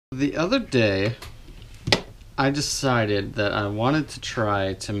The other day, I decided that I wanted to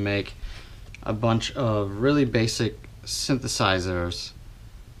try to make a bunch of really basic synthesizers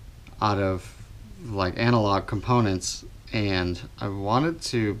out of like analog components, and I wanted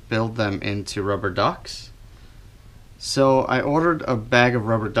to build them into rubber ducks. So I ordered a bag of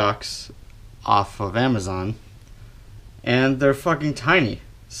rubber ducks off of Amazon, and they're fucking tiny.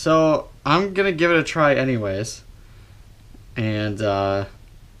 So I'm gonna give it a try anyways, and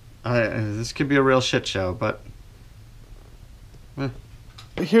this could be a real shit show, but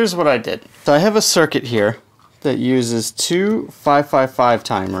here's what I did. So I have a circuit here that uses two 555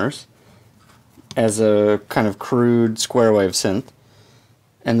 timers as a kind of crude square wave synth,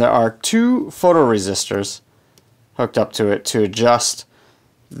 and there are two photoresistors hooked up to it to adjust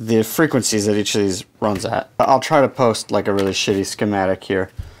the frequencies that each of these runs at. I'll try to post like a really shitty schematic here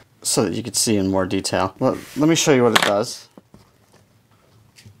so that you can see in more detail. Well, let me show you what it does.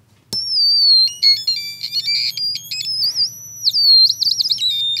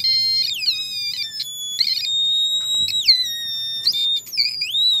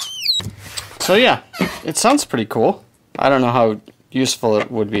 So yeah, it sounds pretty cool. I don't know how useful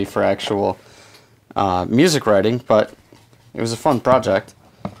it would be for actual music writing, but it was a fun project.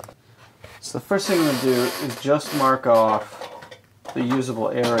 So the first thing I'm going to do is just mark off the usable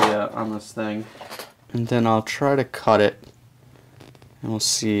area on this thing, and then I'll try to cut it, and we'll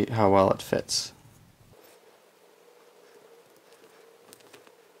see how well it fits.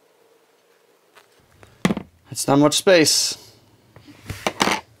 It's not much space.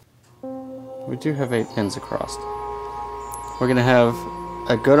 We do have 8 pins across. We're going to have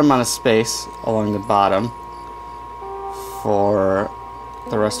a good amount of space along the bottom for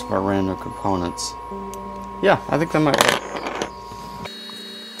the rest of our random components. Yeah, I think that might work.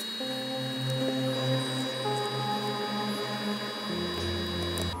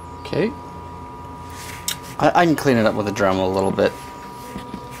 Okay. I can clean it up with a Dremel a little bit,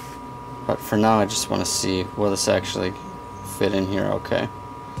 but for now I just want to see will this actually fit in here okay.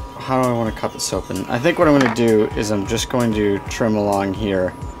 How do I want to cut this open? I think what I'm going to do is I'm just going to trim along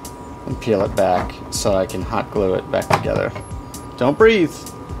here and peel it back so I can hot glue it back together. Don't breathe!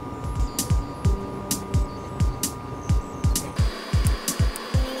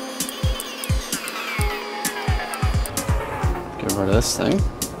 Get rid of this thing.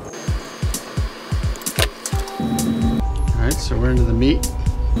 Alright, so we're into the meat.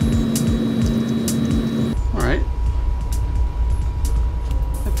 Alright.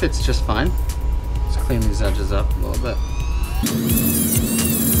 Fits just fine. Let's clean these edges up a little bit.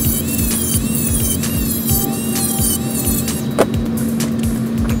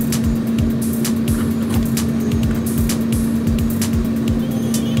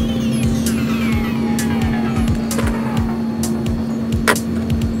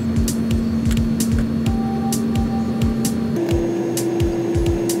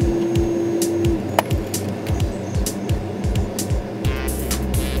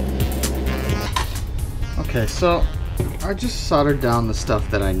 Okay, so I just soldered down the stuff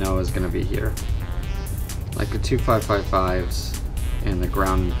that I know is going to be here, like the two 555s and the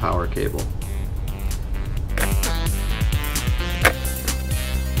ground and power cable.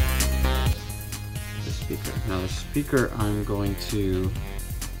 The speaker. Now the speaker I'm going to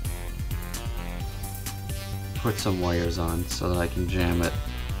put some wires on so that I can jam it,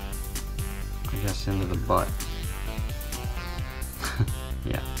 I guess, into the butt.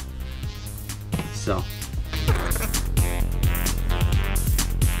 Yeah. So.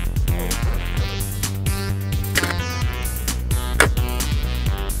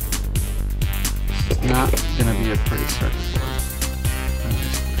 Not gonna be a pretty circuit board.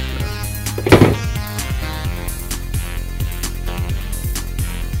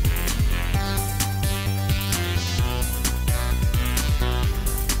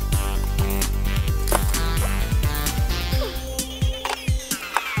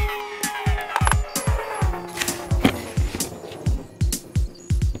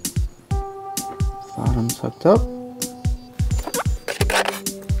 Bottom's hooked up.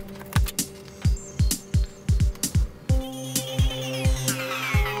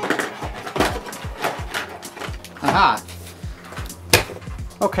 Aha!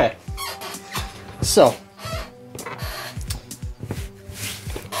 Okay, so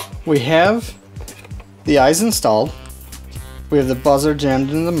we have the eyes installed, we have the buzzer jammed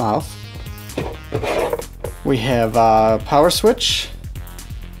into the mouth, we have a power switch,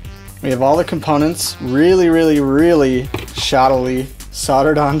 we have all the components really shoddily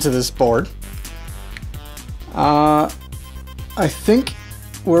soldered onto this board. I think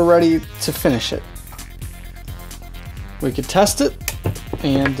we're ready to finish it. We could test it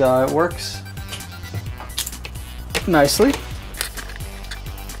and it works nicely.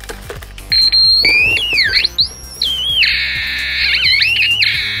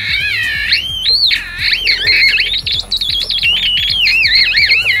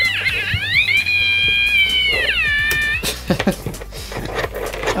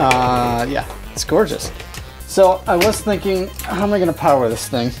 Yeah, it's gorgeous. So I was thinking, how am I going to power this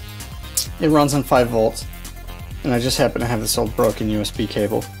thing? It runs on 5 volts, and I just happen to have this old broken USB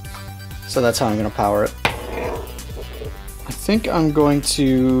cable. So that's how I'm going to power it. I think I'm going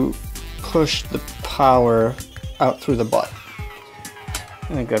to push the power out through the butt.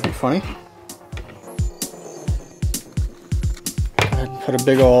 I think that'd be funny. Go ahead and put a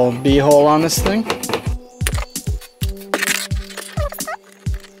big old B-hole on this thing.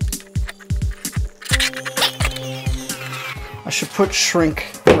 I should put shrink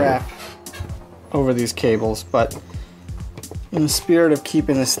wrap over these cables, but in the spirit of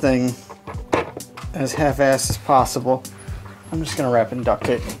keeping this thing as half-assed as possible, I'm just going to wrap it in duct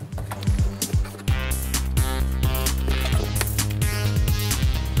tape.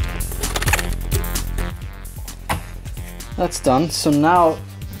 That's done. So now,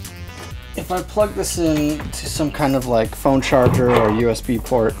 if I plug this in to some kind of like phone charger or USB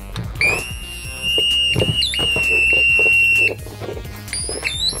port,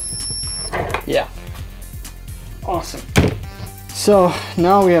 yeah, awesome. So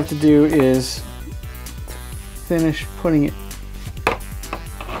now all we have to do is finish putting it,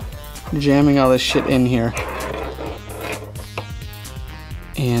 jamming all this shit in here,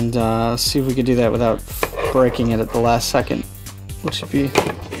 and see if we could do that without breaking it at the last second, which would be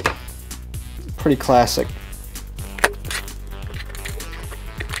pretty classic.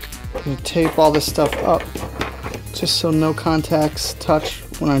 I'm gonna tape all this stuff up just so no contacts touch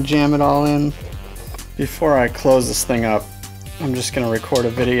when I jam it all in. Before I close this thing up, I'm just gonna record a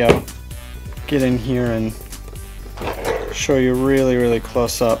video, get in here and show you really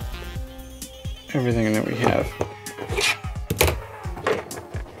close up everything that we have.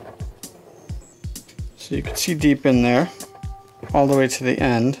 So you can see deep in there, all the way to the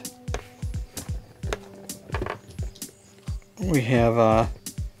end. We have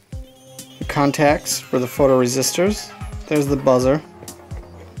the contacts for the photoresistors. There's the buzzer.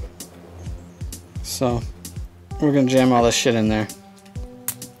 So we're gonna jam all this shit in there.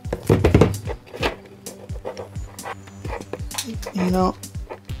 You know,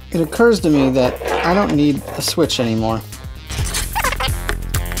 it occurs to me that I don't need a switch anymore.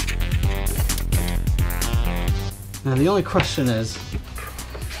 Now the only question is,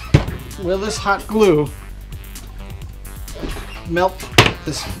 will this hot glue melt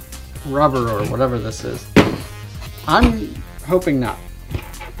this rubber or whatever this is? I'm hoping not.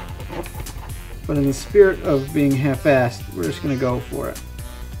 But in the spirit of being half-assed, we're just gonna go for it.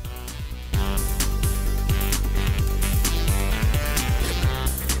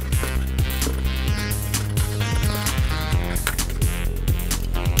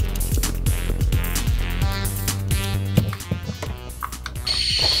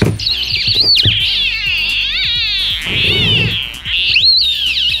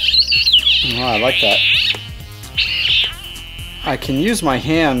 Oh, I like that. I can use my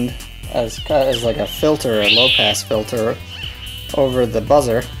hand as like a filter, a low-pass filter over the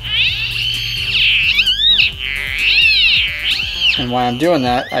buzzer. And while I'm doing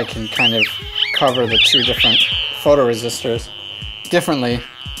that, I can kind of cover the two different photoresistors differently.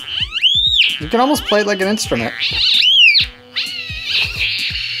 You can almost play it like an instrument.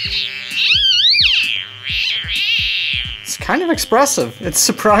 It's kind of expressive. It's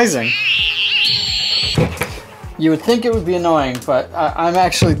surprising. You would think it would be annoying, but I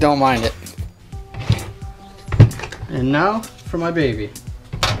actually don't mind it. And now for my baby.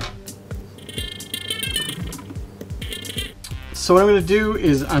 So what I'm going to do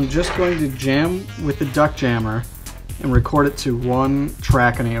is I'm just going to jam with the duck jammer and record it to one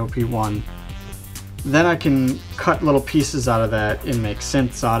track on the OP1. Then I can cut little pieces out of that and make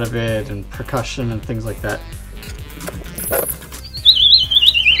synths out of it and percussion and things like that.